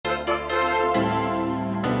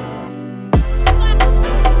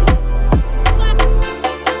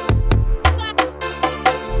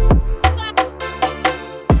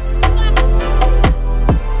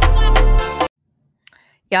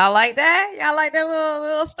Y'all like that? Y'all like that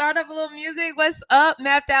little startup, little music? What's up,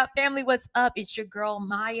 Mapped Out family? What's up? It's your girl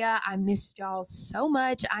Maya. I missed y'all so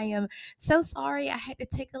much. I am so sorry. I had to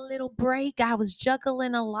take a little break. I was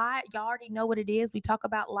juggling a lot. Y'all already know what it is. We talk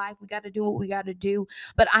about life. We got to do what we got to do.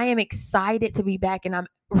 But I am excited to be back, and I'm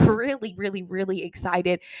really, really, really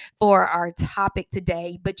excited for our topic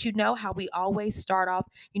today. But you know how we always start off,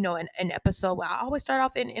 an episode. I always start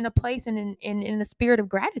off in a place and in a spirit of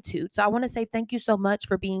gratitude. So I want to say thank you so much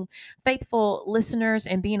for being faithful listeners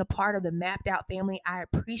and being a part of the Mapped Out family. I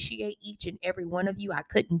appreciate each and every one of you. I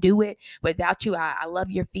couldn't do it without you. I love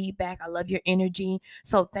your feedback. I love your energy.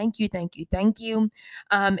 So thank you, thank you, thank you.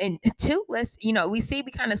 And two, we see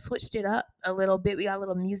we kind of switched it up a little bit. We got a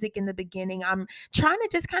little music in the beginning. I'm trying to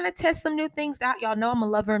just kind of test some new things out. Y'all know I'm a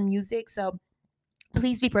lover of music, so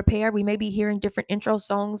please be prepared. We may be hearing different intro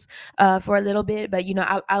songs for a little bit, but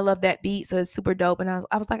I love that beat, so it's super dope. And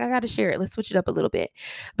I was like, I got to share it. Let's switch it up a little bit.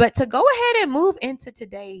 But to go ahead and move into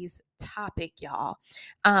today's topic, y'all,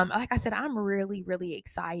 like I said, I'm really, really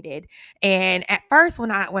excited. And at first,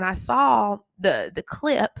 when I saw the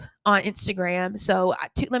clip on Instagram,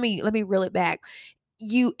 let me reel it back.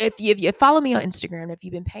 If you follow me on Instagram, if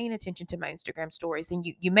you've been paying attention to my Instagram stories, then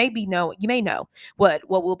you may know what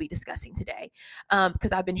we'll be discussing today,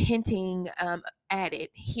 because I've been hinting at it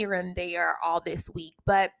here and there all this week.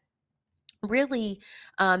 But really,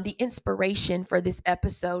 the inspiration for this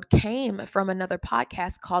episode came from another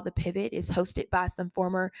podcast called The Pivot. It's hosted by some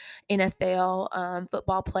former NFL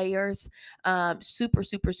football players. Super,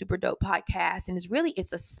 super, super dope podcast, and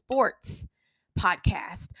it's a sports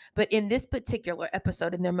podcast. But in this particular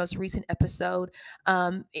episode, in their most recent episode,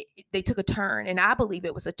 they took a turn, and I believe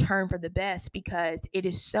it was a turn for the best, because it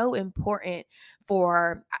is so important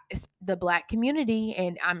for the Black community.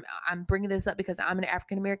 And I'm bringing this up because I'm an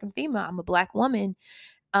African American female. I'm a Black woman.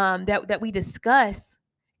 That we discuss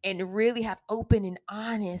and really have open and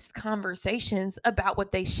honest conversations about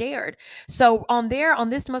what they shared. So on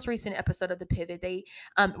this most recent episode of The Pivot, they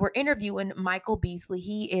were interviewing Michael Beasley.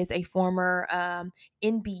 He is a former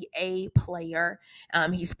NBA player.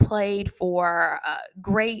 He's played for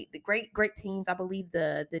great teams. I believe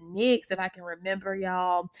the Knicks, if I can remember,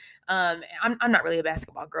 y'all. I'm not really a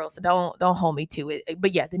basketball girl, so don't hold me to it.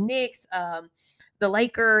 But yeah, the Knicks, the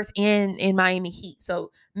Lakers, and Miami Heat. So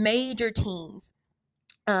major teams.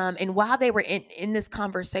 And while they were in this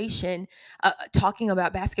conversation, talking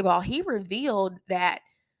about basketball, he revealed that,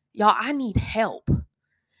 y'all, I need help.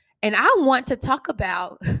 And I want to talk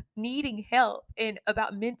about needing help and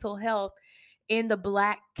about mental health in the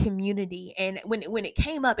Black community. And when it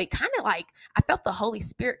came up, it kind of like, I felt the Holy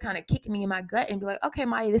Spirit kind of kicking me in my gut and be like, okay,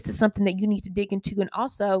 Maya, this is something that you need to dig into, and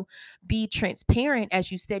also be transparent, as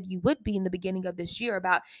you said you would be in the beginning of this year,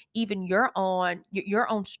 about even your own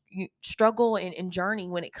struggle and journey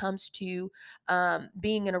when it comes to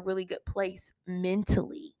being in a really good place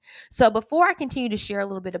mentally. So before I continue to share a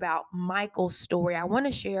little bit about Michael's story, I want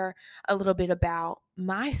to share a little bit about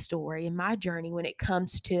my story and my journey when it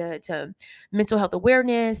comes to mental health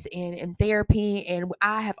awareness and therapy. And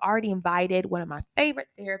I have already invited one of my favorite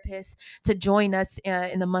therapists to join us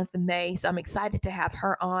in the month of May. So I'm excited to have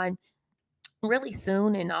her on really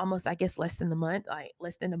soon, and almost, I guess, less than a month.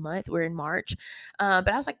 We're in March. But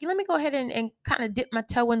I was like, let me go ahead and kind of dip my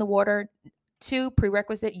toe in the water. Two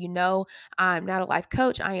prerequisite, I'm not a life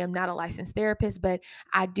coach. I am not a licensed therapist, but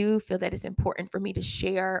I do feel that it's important for me to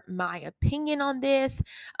share my opinion on this,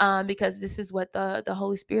 because this is what the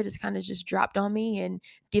Holy Spirit has kind of just dropped on me, and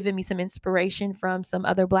it's given me some inspiration from some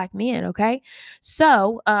other Black men. Okay.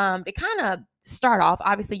 So to kind of start off,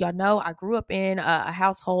 obviously, y'all know I grew up in a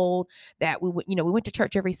household that we went to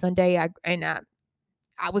church every Sunday. I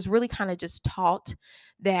was really kind of just taught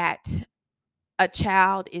that a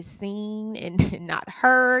child is seen and not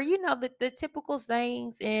heard, the typical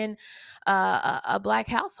sayings in a Black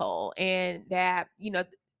household, and that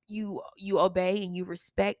you obey and you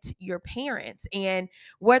respect your parents. And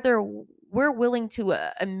whether we're willing to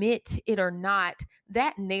admit it or not,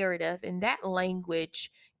 that narrative and that language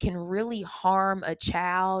can really harm a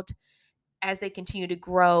child as they continue to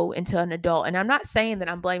grow into an adult. And I'm not saying that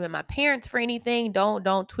I'm blaming my parents for anything.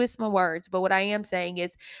 Don't twist my words. But what I am saying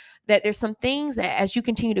is that there's some things that, as you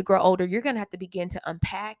continue to grow older, you're going to have to begin to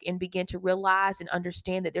unpack and begin to realize and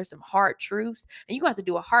understand that there's some hard truths, and you're going to have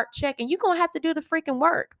to do a heart check, and you're going to have to do the freaking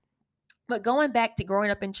work. But going back to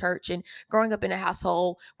growing up in church and growing up in a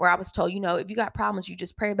household where I was told, if you got problems, you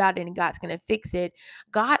just pray about it and God's going to fix it.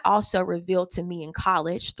 God also revealed to me in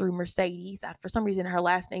college through Mercedes. For some reason, her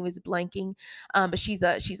last name is blanking, but she's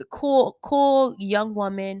a cool young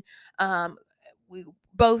woman. We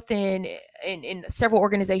both in several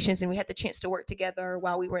organizations, and we had the chance to work together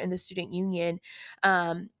while we were in the student union.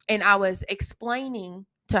 And I was explaining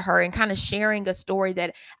to her and kind of sharing a story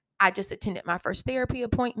that I just attended my first therapy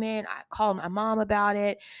appointment. I called my mom about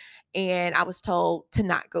it, and I was told to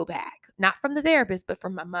not go back, not from the therapist, but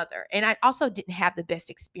from my mother. And I also didn't have the best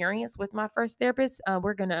experience with my first therapist.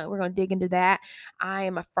 We're gonna dig into that. I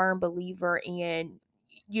am a firm believer in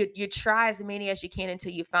you try as many as you can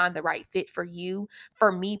until you find the right fit for you.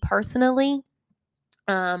 For me personally,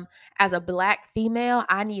 um, as a black female,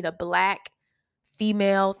 I need a black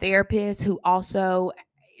female therapist who also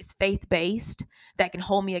is faith based, that can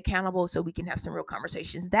hold me accountable so we can have some real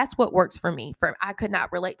conversations. That's what works for me. For I could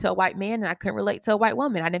not relate to a white man, and I couldn't relate to a white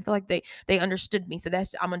woman. I didn't feel like they understood me. So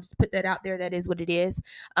that's, I'm gonna just put that out there. That is what it is.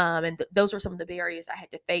 And those were some of the barriers I had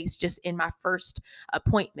to face just in my first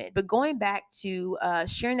appointment. But going back to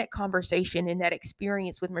sharing that conversation and that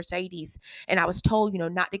experience with Mercedes, and I was told,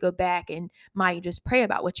 not to go back, and Maya, just pray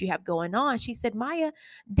about what you have going on. She said, Maya,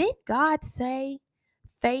 did God say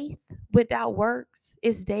faith without works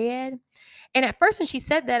is dead? And at first, when she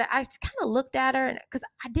said that, I just kind of looked at her, and because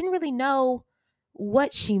I didn't really know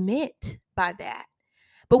what she meant by that.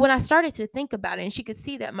 But when I started to think about it, and she could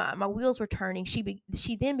see that my wheels were turning, she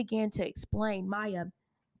then began to explain, Maya,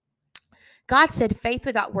 God said faith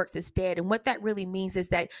without works is dead. And what that really means is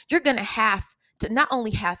that you're going to have to not only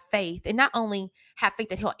have faith, and not only have faith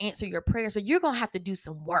that he'll answer your prayers, but you're going to have to do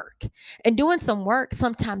some work. And doing some work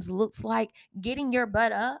sometimes looks like getting your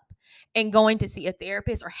butt up and going to see a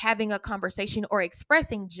therapist, or having a conversation, or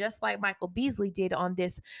expressing, just like Michael Beasley did on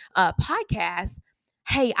this podcast,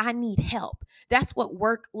 hey, I need help. That's what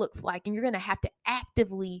work looks like. And you're going to have to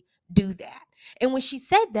actively do that. And when she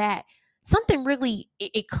said that, something really,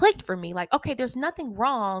 it clicked for me, like, okay, there's nothing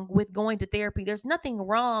wrong with going to therapy. There's nothing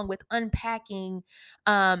wrong with unpacking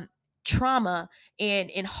trauma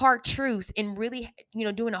and hard truths, and really,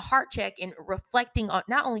 doing a heart check and reflecting on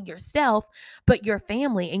not only yourself, but your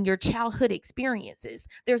family and your childhood experiences.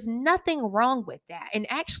 There's nothing wrong with that. And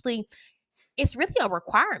actually, it's really a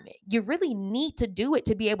requirement. You really need to do it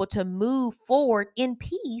to be able to move forward in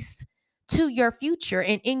peace to your future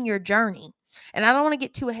and in your journey. And I don't want to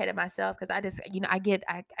get too ahead of myself, because I just,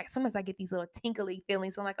 sometimes I get these little tinkly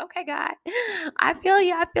feelings. So I'm like, okay, God, I feel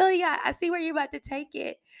you. I feel you. I see where you're about to take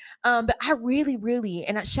it. But I really, really,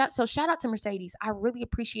 and shout out to Mercedes. I really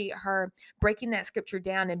appreciate her breaking that scripture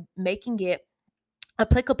down and making it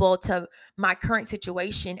applicable to my current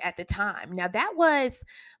situation at the time. Now, that was,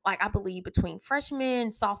 like, I believe between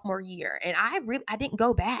freshman sophomore year, and I didn't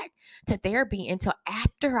go back to therapy until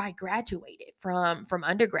after I graduated from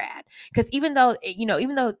undergrad. Because even though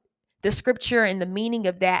the scripture and the meaning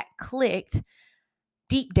of that clicked,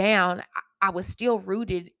 deep down, I was still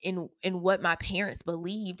rooted in what my parents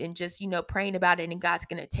believed, and just, praying about it, and God's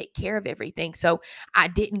going to take care of everything. So I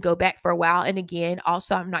didn't go back for a while. And again,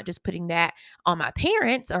 also, I'm not just putting that on my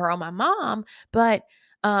parents or on my mom, but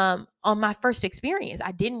on my first experience.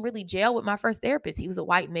 I didn't really gel with my first therapist. He was a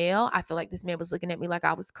white male. I feel like this man was looking at me like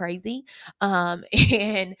I was crazy.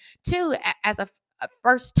 And two, as a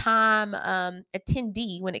first time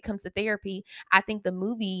attendee when it comes to therapy, I think the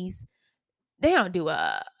movies, they don't do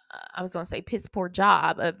a, I was going to say, piss poor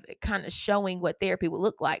job of kind of showing what therapy would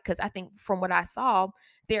look like. Because I think from what I saw,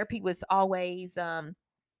 therapy was always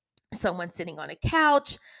someone sitting on a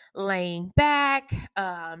couch, laying back,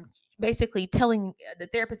 basically telling the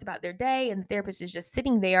therapist about their day, and the therapist is just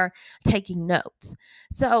sitting there taking notes.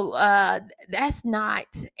 So that's not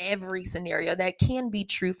every scenario. That can be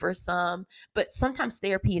true for some, but sometimes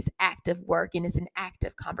therapy is active work, and it's an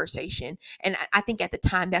active conversation. And I think at the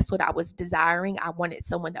time, that's what I was desiring. I wanted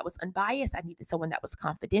someone that was unbiased. I needed someone that was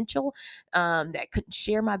confidential, that couldn't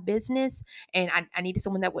share my business, and I needed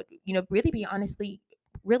someone that would, really be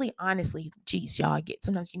really honestly, geez, y'all, I get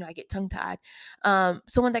tongue tied.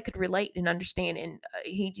 Someone that could relate and understand, and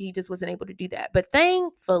he just wasn't able to do that. But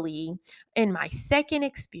thankfully, in my second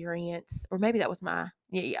experience, or maybe that was my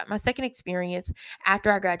second experience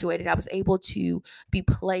after I graduated, I was able to be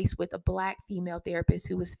placed with a black female therapist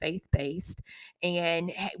who was faith based,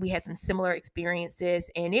 and we had some similar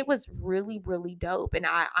experiences, and it was really, really dope. And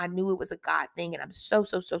I knew it was a God thing, and I'm so,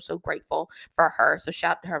 so, so, so grateful for her. So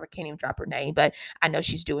shout out to her. I can't even drop her name, but I know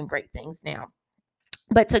she's doing great things now.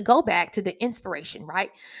 But to go back to the inspiration,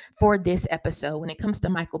 right, for this episode, when it comes to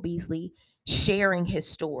Michael Beasley sharing his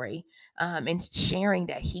story, and sharing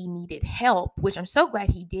that he needed help, which I'm so glad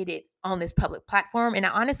he did it on this public platform. And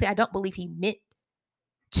honestly, I don't believe he meant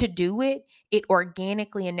to do it, it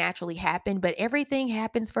organically and naturally happened. But everything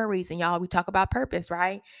happens for a reason, y'all. We talk about purpose,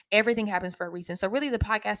 right? Everything happens for a reason. So really the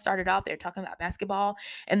podcast started off there talking about basketball.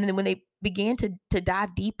 And then when they began to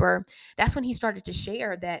dive deeper, that's when he started to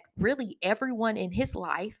share that really everyone in his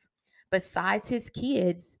life, besides his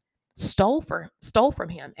kids, stole from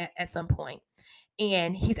him at some point.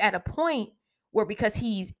 And he's at a point where because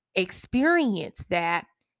he's experienced that,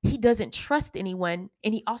 he doesn't trust anyone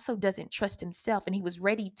and he also doesn't trust himself, and he was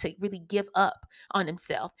ready to really give up on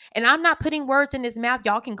himself. And I'm not putting words in his mouth.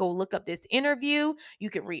 Y'all can go look up this interview. You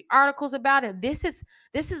can read articles about it. This is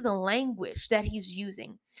the language that he's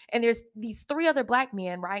using. And there's these three other black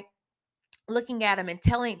men, right? Looking at him and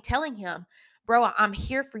telling him, bro, I'm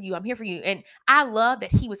here for you. I'm here for you. And I love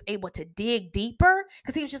that he was able to dig deeper,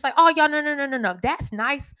 because he was just like, oh, y'all, no, no, no, no, no. That's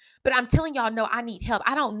nice. But I'm telling y'all, no, I need help.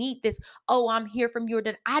 I don't need this. Oh, I'm here from you. Or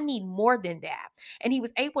that I need more than that. And he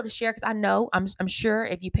was able to share, because I know, I'm sure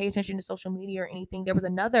if you pay attention to social media or anything, there was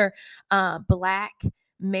another black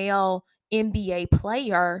male NBA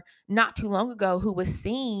player not too long ago who was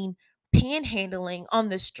seen panhandling on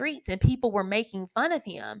the streets, and people were making fun of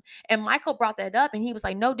him. And Michael brought that up, and he was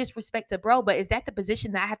like, no disrespect to bro, but is that the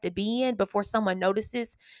position that I have to be in before someone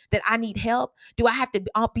notices that I need help? Do I have to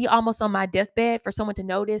be almost on my deathbed for someone to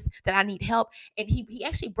notice that I need help? And he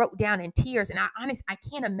actually broke down in tears. And I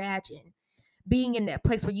can't imagine being in that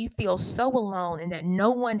place where you feel so alone and that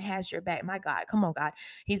no one has your back. My God, come on, God.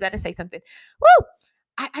 He's about to say something. Woo!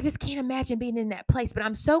 I just can't imagine being in that place. But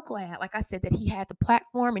I'm so glad, like I said, that he had the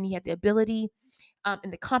platform and he had the ability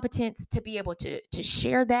and the competence to be able to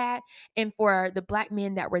share that, and for the black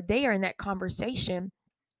men that were there in that conversation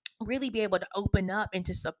really be able to open up and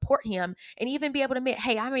to support him, and even be able to admit,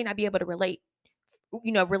 hey, I may not be able to relate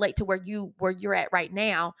to where you're at right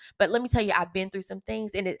now, but let me tell you, I've been through some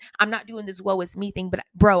things, and I'm not doing this woe is me thing, but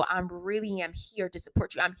bro, I'm really am here to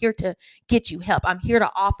support you. I'm here to get you help. I'm here to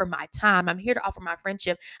offer my time. I'm here to offer my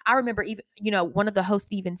friendship. I remember even, one of the hosts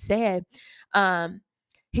even said,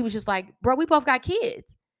 he was just like, bro, we both got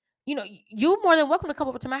kids. You're more than welcome to come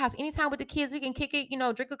over to my house anytime with the kids. We can kick it,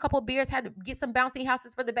 drink a couple of beers, had to get some bouncy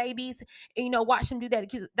houses for the babies, and, watch them do that,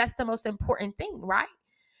 because that's the most important thing, right?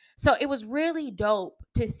 So it was really dope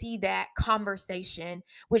to see that conversation,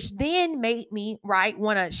 which then made me, right,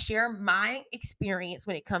 want to share my experience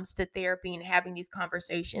when it comes to therapy and having these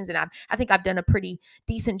conversations. And I think I've done a pretty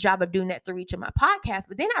decent job of doing that through each of my podcasts.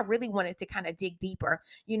 But then I really wanted to kind of dig deeper.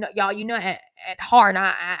 Y'all, at heart,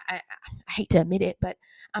 I hate to admit it, but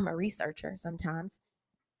I'm a researcher sometimes.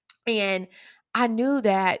 And I knew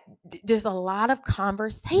that there's a lot of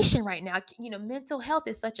conversation right now. Mental health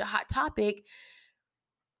is such a hot topic,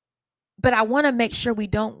 but I want to make sure we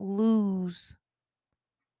don't lose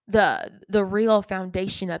the real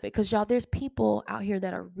foundation of it, because y'all, there's people out here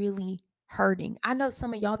that are really hurting. I know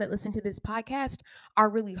some of y'all that listen to this podcast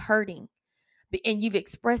are really hurting, and you've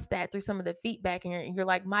expressed that through some of the feedback, and you're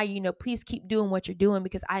like, Maya, please keep doing what you're doing,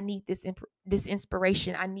 because I need this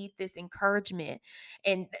inspiration. I need this encouragement.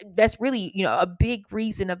 And that's really, a big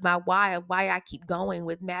reason of why I keep going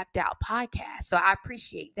with Mapped Out Podcast. So I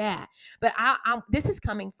appreciate that. But this is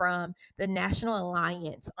coming from the National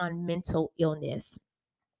Alliance on Mental Illness.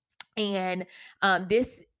 And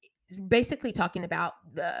this is basically talking about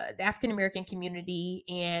the African American community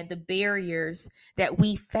and the barriers that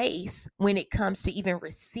we face when it comes to even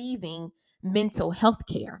receiving mental health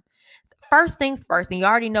care. First things first, and you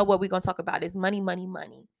already know what we're going to talk about is money, money,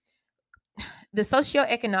 money. The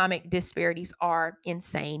socioeconomic disparities are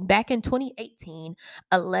insane. Back in 2018,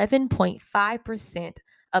 11.5%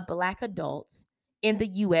 of Black adults in the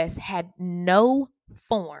U.S. had no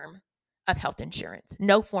form of health insurance,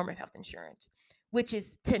 which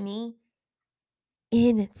is, to me,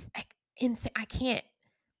 insane. I can't.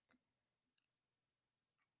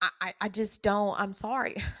 I just don't. I'm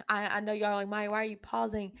sorry. I know y'all are like, Maya, why are you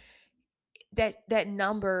pausing? That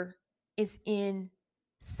number is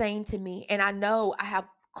insane to me. And I know I have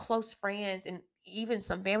close friends and even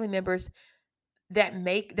some family members that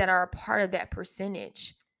are a part of that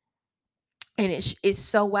percentage. And it's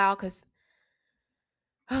so wild, because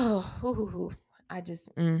I just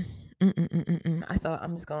I'm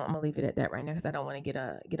gonna leave it at that right now, because I don't want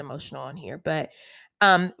to get emotional on here. But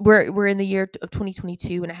we're in the year of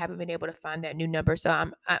 2022, and I haven't been able to find that new number.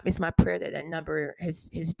 So it's my prayer that number has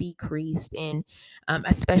decreased, and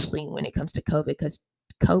especially when it comes to COVID, because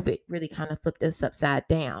COVID really kind of flipped us upside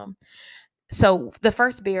down. So the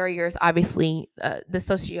first barrier is obviously the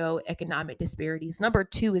socioeconomic disparities. Number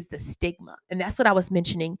two is the stigma. And that's what I was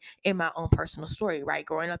mentioning in my own personal story, right?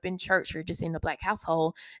 Growing up in church or just in a Black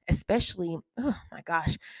household, especially, oh my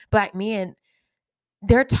gosh, Black men,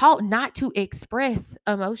 They're taught not to express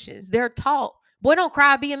emotions. They're taught, boy, don't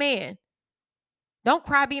cry, be a man. Don't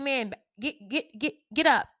cry, be a man. Get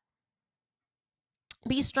up.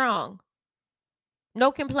 Be strong.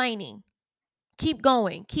 No complaining. Keep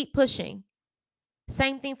going. Keep pushing.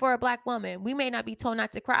 Same thing for a black woman. We may not be told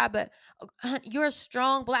not to cry, but you're a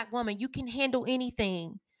strong black woman. You can handle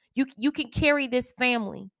anything. You can carry this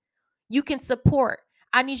family. You can support.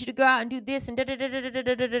 I need you to go out and do this and da da da da da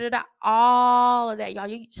da da da da. All of that, y'all.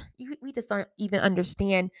 We just don't even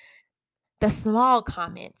understand the small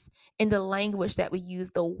comments and the language that we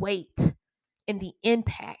use, the weight and the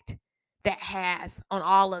impact that has on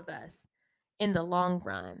all of us in the long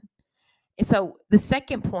run. And so the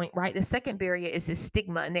second point, right? The second barrier is this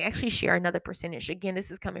stigma, and they actually share another percentage. Again,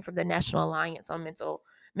 this is coming from the National Alliance on Mental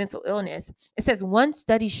Illness. It says one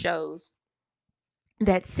study shows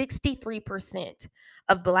that 63%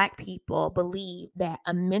 of Black people believe that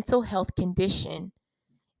a mental health condition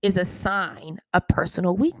is a sign of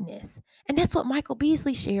personal weakness. And that's what Michael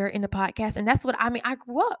Beasley shared in the podcast. And that's what I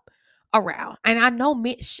grew up around. And I know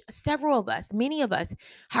several of us, many of us,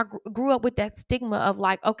 grew up with that stigma of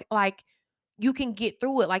like, okay, like you can get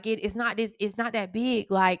through it. Like it's not that big.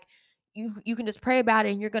 Like you can just pray about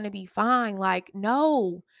it and you're gonna be fine. Like,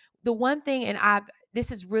 no. The one thing, and this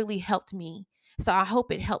has really helped me. So I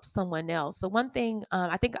hope it helps someone else. So one thing,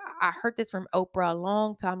 I think I heard this from Oprah a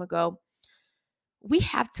long time ago. We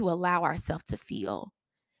have to allow ourselves to feel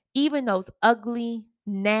even those ugly,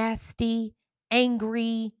 nasty,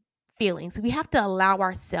 angry feelings. We have to allow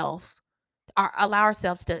ourselves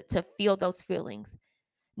to feel those feelings,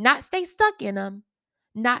 not stay stuck in them,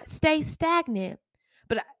 not stay stagnant,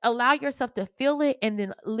 but allow yourself to feel it and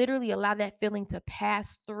then literally allow that feeling to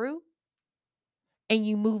pass through and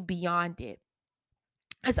you move beyond it.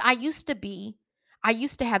 Because I used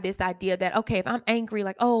to have this idea that, okay, if I'm angry,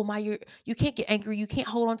 like, oh my, you can't get angry, you can't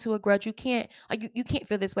hold on to a grudge, you can't like you can't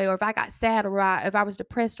feel this way. Or if I got sad, or if I was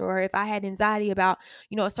depressed, or if I had anxiety about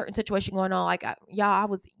a certain situation going on, like I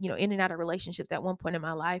was in and out of relationships at one point in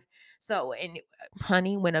my life. So, and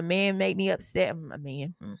honey, when a man made me upset, a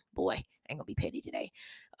man, boy, ain't gonna be petty today.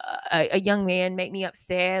 A young man made me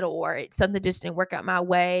upset, or something just didn't work out my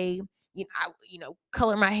way.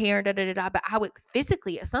 Color my hair, da da da da. But I would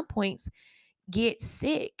physically, at some points, get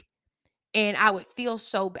sick, and I would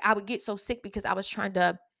get so sick because I was trying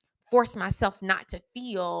to force myself not to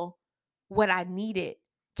feel what I needed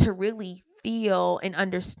to really feel and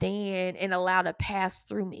understand and allow to pass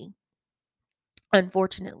through me,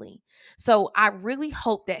 unfortunately. So I really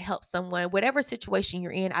hope that helps someone, whatever situation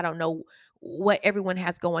you're in. I don't know what everyone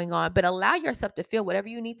has going on, but allow yourself to feel whatever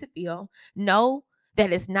you need to feel. Know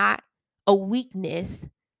that it's not a weakness,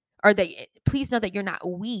 or that please know that you're not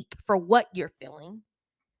weak for what you're feeling.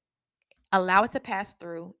 Allow it to pass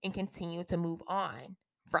through and continue to move on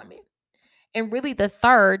from it. And really, the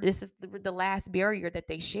third, this is the last barrier that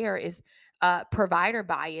they share, is provider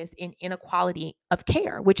bias and inequality of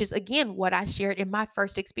care, which is, again, what I shared in my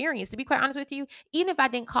first experience. To be quite honest with you, even if I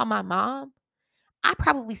didn't call my mom, I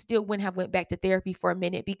probably still wouldn't have went back to therapy for a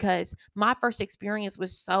minute, because my first experience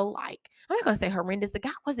was so, like, I'm not gonna say horrendous. The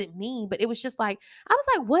guy wasn't mean, but it was just like, I was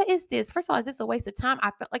like, what is this? First of all, is this a waste of time?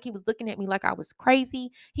 I felt like he was looking at me like I was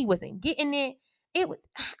crazy. He wasn't getting it. It was,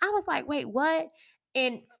 I was like, wait, what?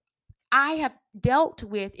 And I have dealt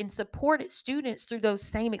with and supported students through those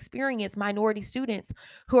same experience, minority students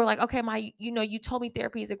who are like, okay, you told me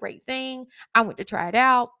therapy is a great thing. I went to try it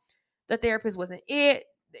out. The therapist wasn't it.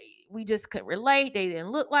 We just couldn't relate. They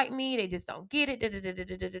didn't look like me. They just don't get it. Da, da, da, da,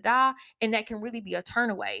 da, da, da, da. And that can really be a turn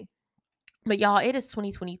away. But y'all, it is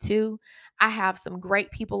 2022. I have some great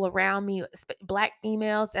people around me, Black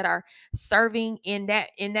females that are serving in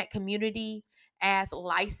that community as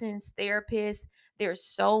licensed therapists. There's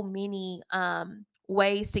so many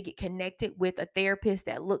ways to get connected with a therapist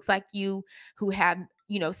that looks like you, who have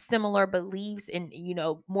similar beliefs and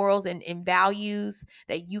morals and values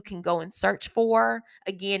that you can go and search for.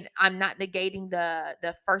 Again, I'm not negating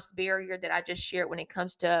the first barrier that I just shared when it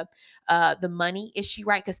comes to the money issue,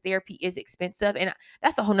 right? Because therapy is expensive. And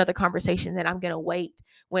that's a whole nother conversation that I'm going to wait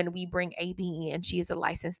when we bring AB in. She is a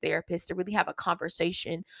licensed therapist, to really have a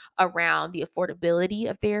conversation around the affordability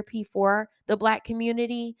of therapy for the Black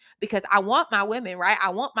community, because I want my women, right? I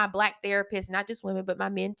want my Black therapists, not just women, but my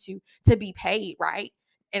men to be paid, right?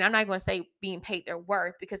 And I'm not going to say being paid their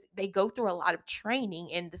worth, because they go through a lot of training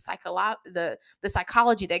and the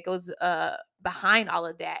psychology that goes behind all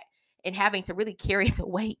of that, and having to really carry the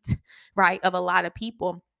weight, right, of a lot of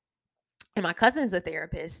people. And my cousin's a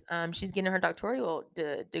therapist. She's getting her doctoral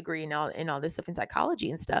degree and all this stuff in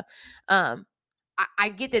psychology and stuff. Um, I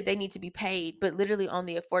get that they need to be paid, but literally on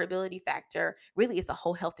the affordability factor, really it's a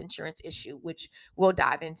whole health insurance issue, which we'll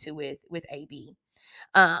dive into with AB.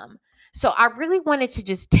 Um, so I really wanted to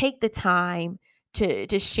just take the time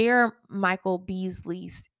to share Michael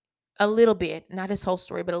Beasley's a little bit, not his whole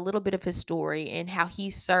story, but a little bit of his story and how he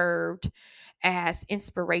served as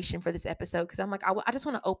inspiration for this episode. Because I'm like, I just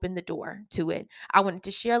want to open the door to it. I wanted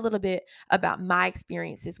to share a little bit about my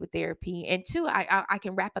experiences with therapy, and two, I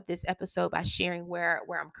can wrap up this episode by sharing where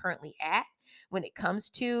I'm currently at when it comes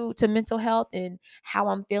to mental health and how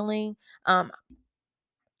I'm feeling.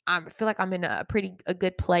 I feel like I'm in a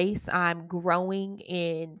good place. I'm growing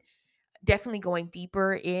in definitely going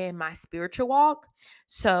deeper in my spiritual walk.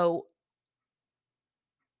 So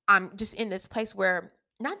I'm just in this place where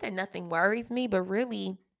not that nothing worries me, but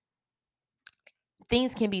really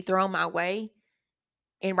things can be thrown my way.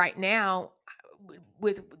 And right now,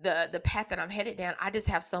 with the path that I'm headed down, I just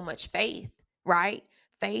have so much faith, right?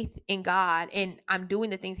 Faith in God, and I'm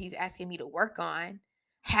doing the things He's asking me to work on,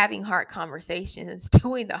 having hard conversations,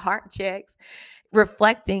 doing the heart checks,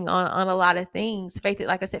 reflecting on a lot of things. Faith,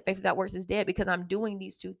 like I said, faith without works is dead. Because I'm doing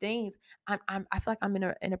these two things, I feel like I'm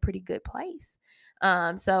in a pretty good place.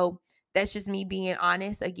 So that's just me being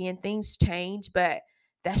honest. Again, things change, but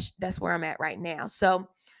that's where I'm at right now. So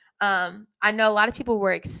I know a lot of people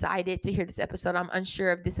were excited to hear this episode. I'm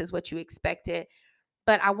unsure if this is what you expected,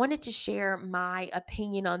 but I wanted to share my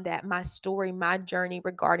opinion on that, my story, my journey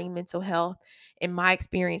regarding mental health and my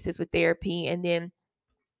experiences with therapy. And then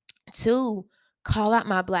two, call out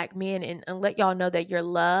my Black men and let y'all know that you're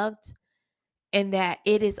loved and that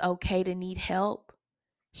it is okay to need help.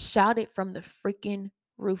 Shout it from the freaking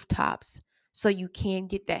rooftops so you can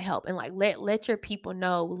get that help, and like let your people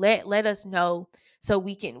know, let us know, so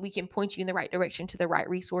we can point you in the right direction to the right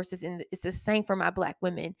resources. And it's the same for my Black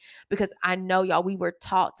women, because I know y'all, we were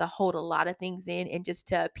taught to hold a lot of things in and just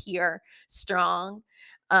to appear strong.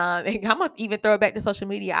 And I'm gonna even throw it back to social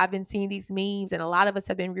media. I've been seeing these memes, and a lot of us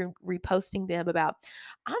have been reposting them about,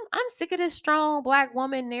 I'm sick of this strong Black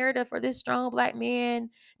woman narrative or this strong Black man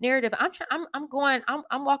narrative.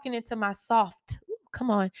 I'm walking into my soft. Come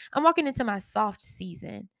on. I'm walking into my soft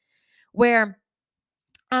season where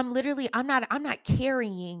I'm not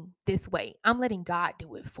carrying this weight. I'm letting God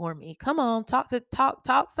do it for me. Come on, talk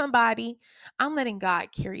somebody. I'm letting God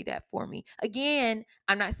carry that for me. Again,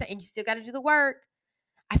 I'm not saying you still got to do the work.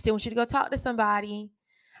 I still want you to go talk to somebody.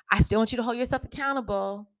 I still want you to hold yourself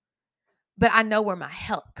accountable, but I know where my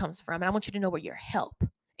help comes from, and I want you to know where your help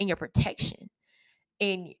and your protection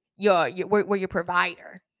and where your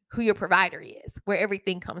provider, who your provider is, where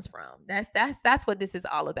everything comes from. That's what this is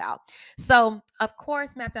all about. So of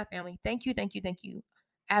course, Mapped Out family, thank you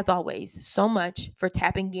as always so much for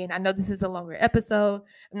tapping in. I know this is a longer episode.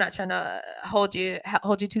 I'm not trying to hold you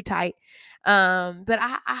too tight, but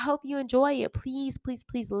I hope you enjoy it. Please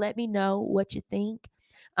let me know what you think,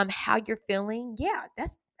 how you're feeling. Yeah,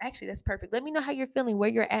 that's perfect. Let me know how you're feeling, where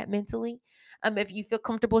you're at mentally, if you feel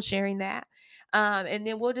comfortable sharing that. And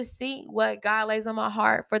then we'll just see what God lays on my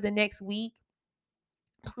heart for the next week.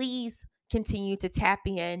 Please continue to tap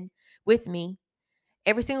in with me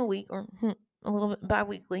every single week, or a little bit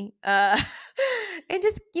bi-weekly. And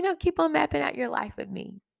just, keep on mapping out your life with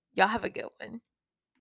me. Y'all have a good one.